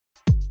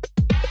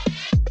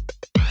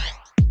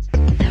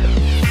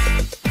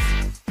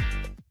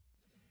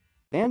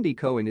Andy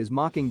Cohen is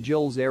mocking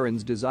Jill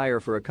Zarin's desire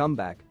for a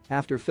comeback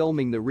after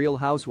filming The Real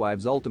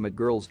Housewives' Ultimate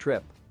Girls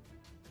Trip.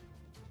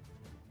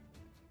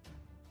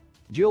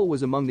 Jill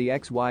was among the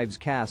ex-wives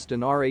cast in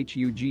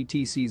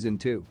RHUGT Season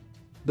 2.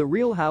 The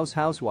Real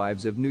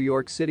Housewives of New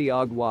York City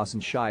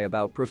wasn't shy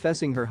about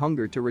professing her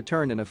hunger to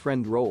return in a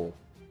friend role.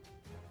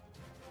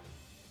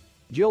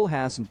 Jill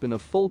hasn't been a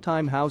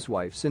full-time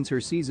housewife since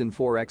her Season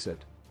 4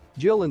 exit.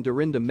 Jill and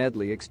Dorinda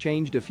Medley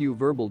exchanged a few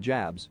verbal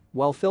jabs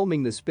while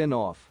filming the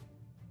spin-off.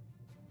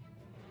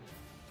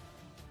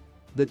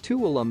 The two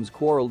alums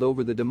quarreled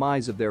over the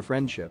demise of their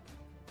friendship.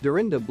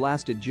 Dorinda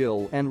blasted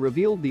Jill and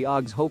revealed the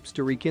OG's hopes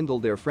to rekindle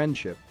their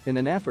friendship in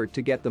an effort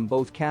to get them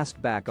both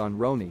cast back on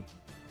RHUGT.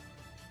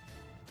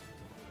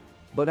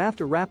 But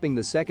after wrapping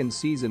the second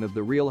season of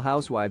The Real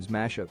Housewives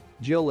mashup,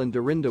 Jill and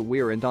Dorinda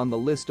weren't on the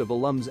list of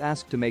alums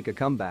asked to make a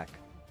comeback.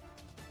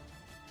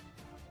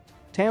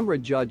 Tamra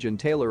Judge and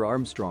Taylor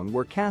Armstrong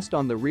were cast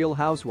on The Real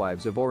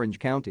Housewives of Orange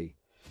County.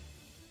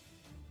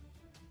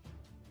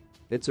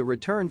 It's a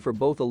return for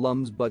both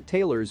alums, but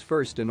Taylor's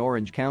first in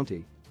Orange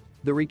County.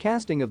 The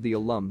recasting of the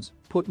alums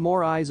put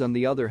more eyes on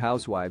the other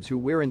housewives who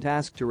weren't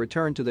asked to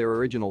return to their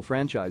original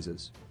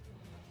franchises.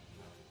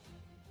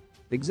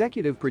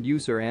 Executive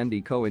producer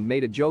Andy Cohen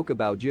made a joke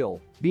about Jill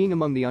being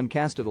among the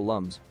uncasted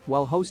alums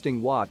while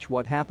hosting Watch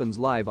What Happens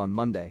Live on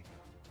Monday.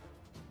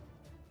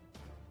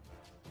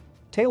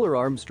 Taylor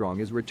Armstrong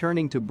is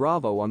returning to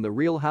Bravo on The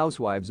Real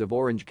Housewives of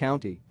Orange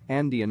County,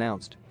 Andy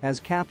announced, as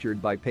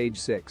captured by Page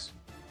 6.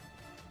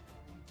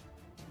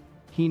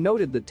 He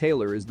noted that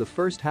Taylor is the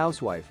first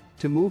housewife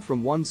to move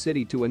from one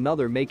city to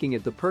another, making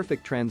it the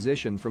perfect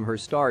transition from her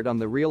start on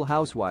The Real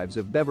Housewives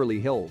of Beverly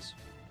Hills.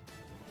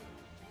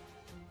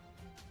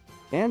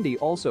 Andy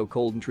also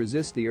couldn't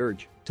resist the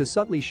urge to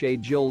subtly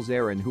shade Jill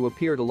Zarin, who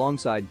appeared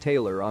alongside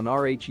Taylor on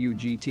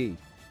RHUGT.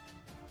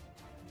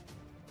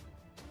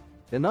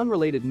 In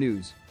unrelated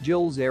news,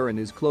 Jill Zarin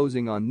is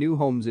closing on new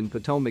homes in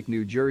Potomac,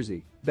 New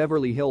Jersey,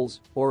 Beverly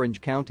Hills,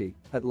 Orange County,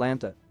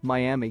 Atlanta,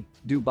 Miami,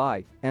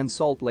 Dubai, and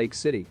Salt Lake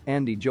City,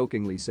 Andy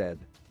jokingly said.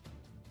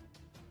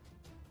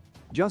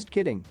 "Just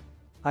kidding.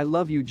 I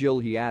love you, Jill,"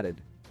 he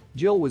added.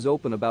 Jill was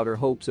open about her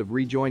hopes of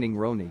rejoining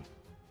RHUGT.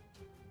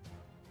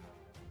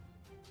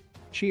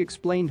 She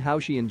explained how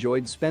she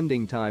enjoyed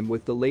spending time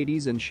with the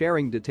ladies and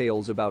sharing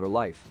details about her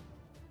life.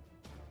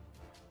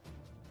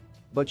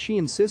 But she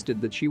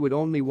insisted that she would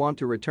only want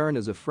to return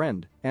as a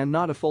friend and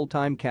not a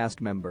full-time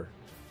cast member.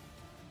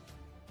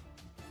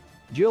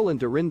 Jill and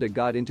Dorinda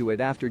got into it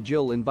after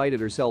Jill invited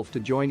herself to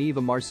join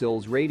Eva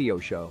Marcille's radio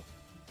show.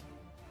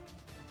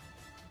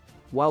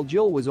 While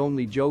Jill was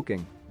only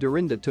joking,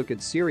 Dorinda took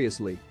it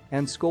seriously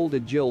and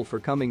scolded Jill for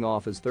coming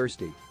off as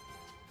thirsty.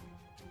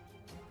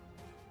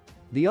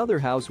 The other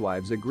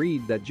housewives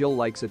agreed that Jill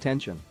likes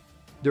attention.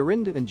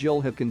 Dorinda and Jill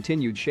have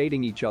continued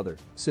shading each other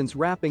since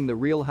wrapping The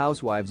Real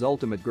Housewives'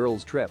 Ultimate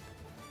Girls Trip.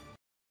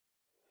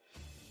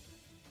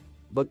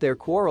 But their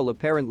quarrel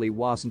apparently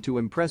wasn't to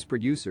impress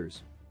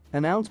producers.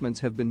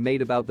 Announcements have been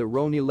made about the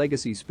RHUGT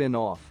Legacy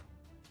spin-off.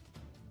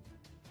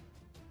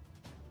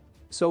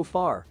 So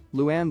far,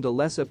 Luann de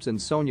Lesseps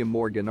and Sonia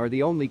Morgan are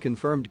the only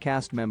confirmed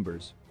cast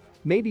members.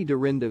 Maybe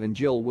Dorinda and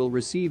Jill will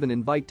receive an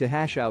invite to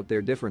hash out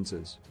their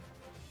differences.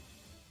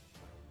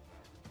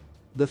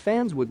 The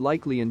fans would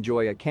likely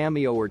enjoy a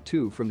cameo or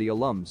two from the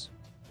alums.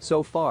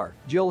 So far,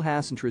 Jill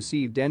hasn't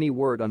received any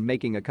word on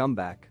making a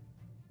comeback.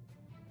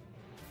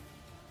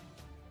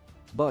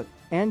 But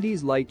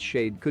Andy's light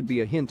shade could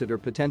be a hint at her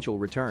potential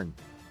return.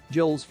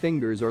 Jill's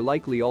fingers are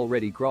likely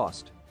already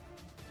crossed.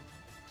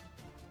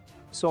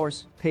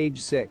 Source: Page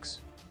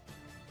 6.